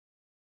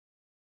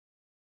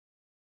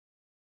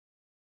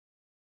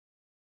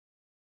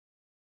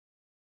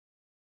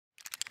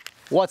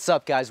What's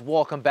up, guys?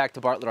 Welcome back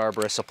to Bartlett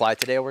Arborist Supply.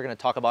 Today we're going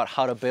to talk about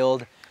how to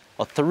build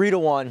a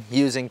 3-to-1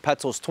 using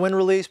Petzl's Twin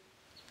Release,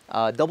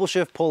 double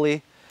shift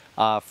pulley,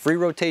 free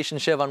rotation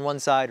shiv on one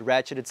side,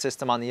 ratcheted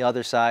system on the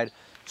other side.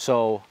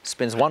 So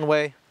spins one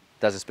way,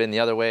 doesn't spin the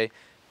other way,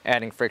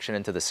 adding friction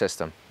into the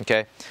system.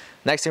 Okay.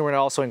 Next thing we're going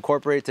to also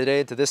incorporate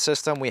today into this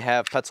system, we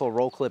have Petzl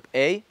Rollclip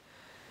A,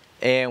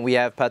 and we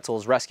have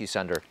Petzl's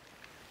Rescucender.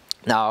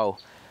 Now,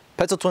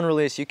 Petzl Twin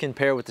Release you can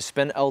pair with the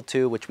Spin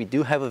L2, which we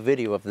do have a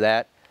video of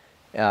that.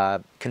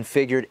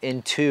 Configured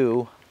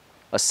into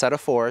a set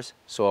of 4s,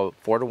 so a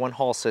 4-to-1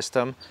 haul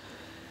system,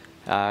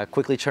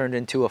 quickly turned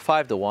into a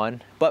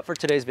 5-to-1, but for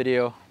today's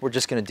video we're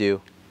just going to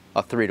do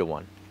a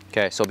 3-to-1.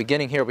 Okay, so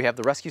beginning here we have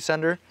the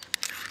Rescucender,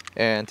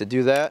 and to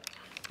do that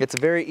it's a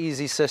very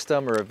easy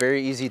system, or a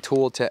very easy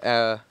tool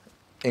to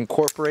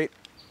incorporate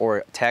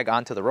or tag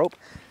onto the rope.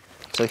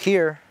 So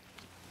here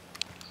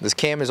this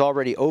cam is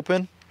already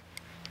open,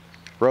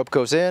 rope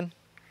goes in,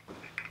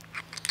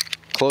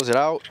 close it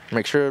out,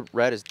 make sure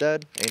red is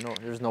dead,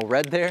 there's no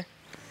red there.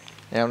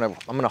 And I'm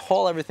gonna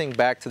haul everything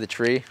back to the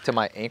tree, to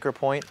my anchor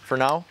point for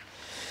now,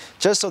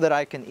 just so that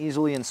I can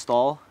easily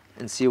install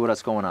and see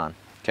what's going on.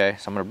 Okay,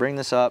 so I'm gonna bring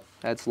this up,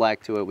 add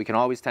slack to it. We can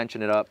always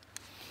tension it up.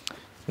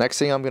 Next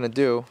thing I'm gonna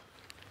do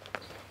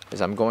is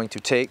I'm going to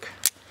take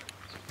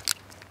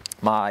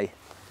my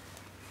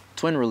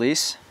twin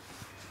release,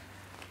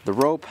 the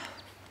rope,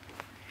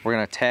 we're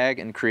gonna tag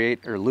and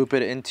create or loop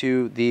it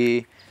into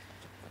the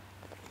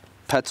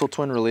Petzl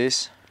Twin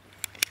Release,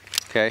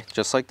 okay,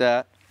 just like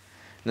that.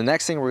 The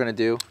next thing we're gonna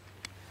do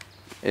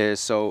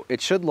is, so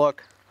it should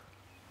look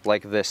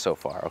like this so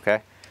far,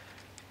 okay?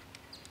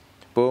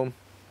 Boom,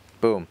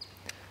 boom.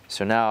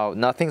 So now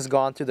nothing's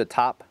gone through the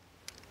top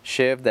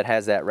shiv that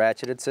has that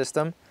ratcheted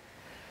system.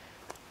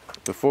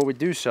 Before we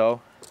do so,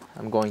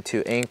 I'm going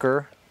to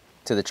anchor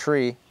to the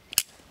tree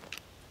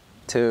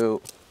to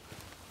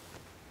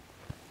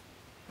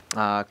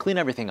clean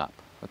everything up,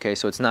 okay?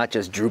 So it's not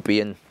just droopy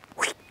and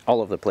all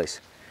over the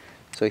place.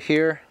 So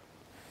here,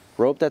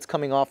 rope that's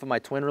coming off of my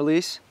twin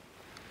release,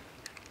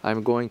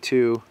 I'm going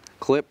to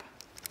clip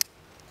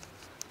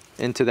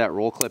into that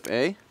Rollclip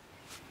A.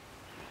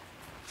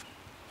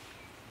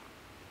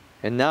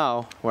 And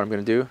now what I'm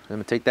going to do, I'm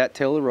going to take that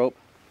tail of the rope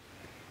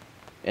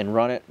and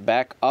run it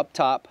back up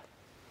top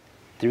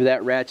through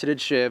that ratcheted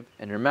shiv.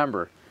 And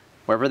remember,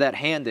 wherever that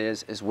hand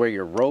is where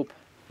your rope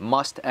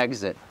must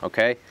exit,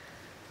 okay?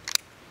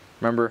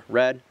 Remember,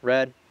 red,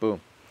 red,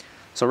 boom.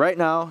 So right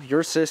now,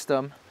 your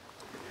system,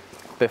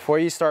 before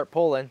you start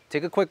pulling,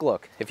 take a quick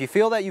look. If you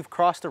feel that you've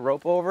crossed the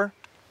rope over,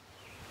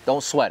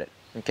 don't sweat it,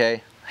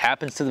 okay?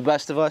 Happens to the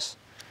best of us.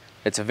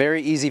 It's a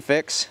very easy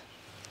fix.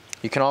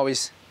 You can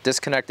always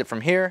disconnect it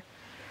from here,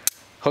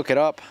 hook it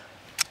up,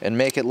 and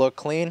make it look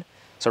clean.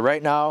 So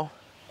right now,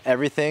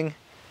 everything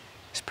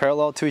is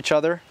parallel to each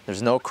other.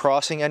 There's no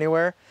crossing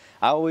anywhere.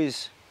 I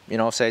always,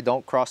 say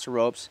don't cross the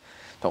ropes,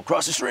 don't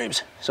cross the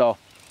streams. So,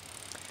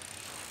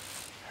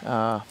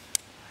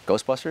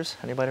 Ghostbusters,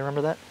 anybody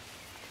remember that?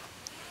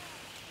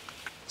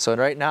 So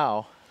right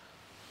now,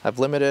 I've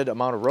limited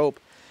amount of rope,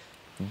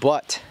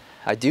 but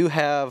I do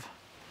have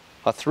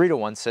a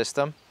 3-to-1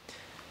 system,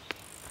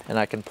 and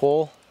I can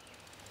pull,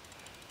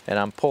 and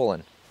I'm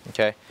pulling,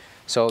 okay?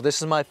 So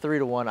this is my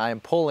 3-to-1, I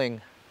am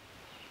pulling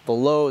the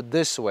load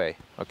this way,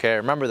 okay?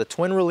 Remember, the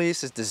twin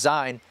release is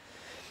designed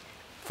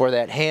for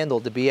that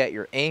handle to be at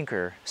your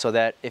anchor, so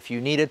that if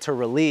you needed to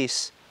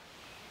release,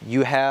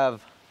 you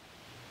have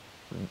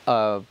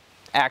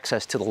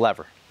access to the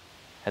lever,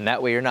 and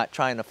that way you're not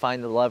trying to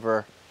find the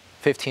lever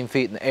 15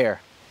 feet in the air.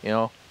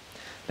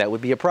 That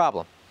would be a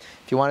problem.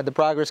 If you wanted the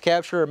progress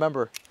capture,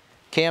 remember,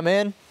 cam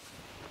in,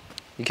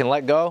 you can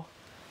let go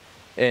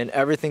and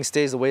everything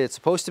stays the way it's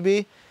supposed to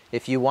be.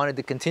 If you wanted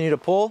to continue to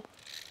pull,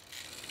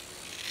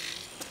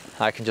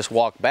 I can just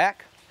walk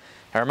back.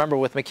 And remember,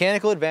 with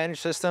mechanical advantage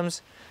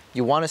systems,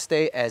 you want to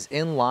stay as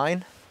in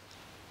line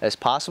as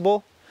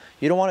possible.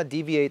 You don't want to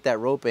deviate that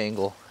rope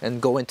angle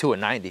and go into a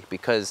 90,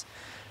 because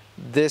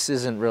this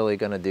isn't really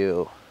going to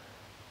do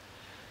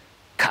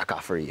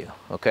caca for you,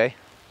 okay?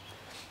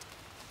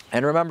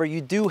 And remember, you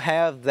do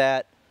have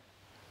that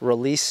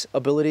release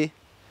ability.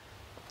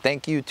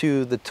 Thanks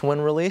to the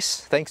twin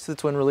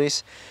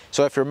release.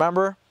 So if you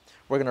remember,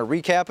 we're going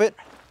to recap it.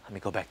 Let me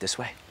go back this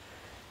way,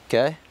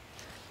 okay?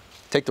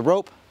 Take the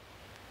rope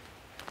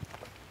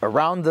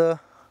around the,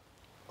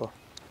 oh,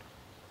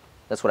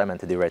 that's what I meant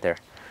to do right there,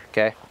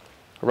 okay?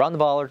 Around the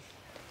bollard,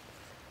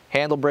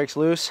 handle breaks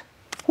loose,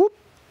 whoop,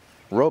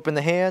 rope in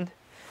the hand,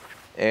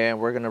 and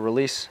we're gonna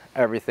release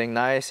everything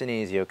nice and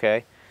easy,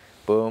 okay?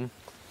 Boom,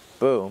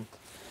 boom,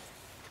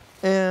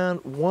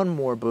 and one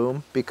more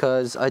boom,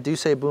 because I do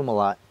say boom a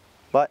lot,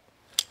 but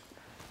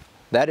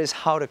that is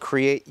how to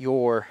create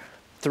your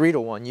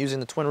 3-to-1 using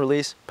the twin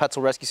release,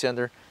 Petzl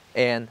Rescucender,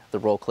 and the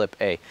Rollclip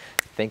A.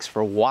 Thanks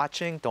for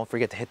watching. Don't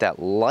forget to hit that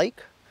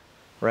like,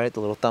 right,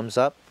 the little thumbs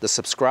up, the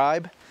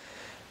subscribe.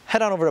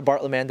 Head on over to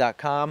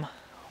bartlettman.com,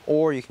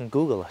 or you can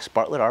Google us,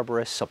 Bartlett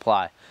Arborist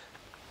Supply.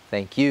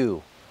 Thank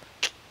you.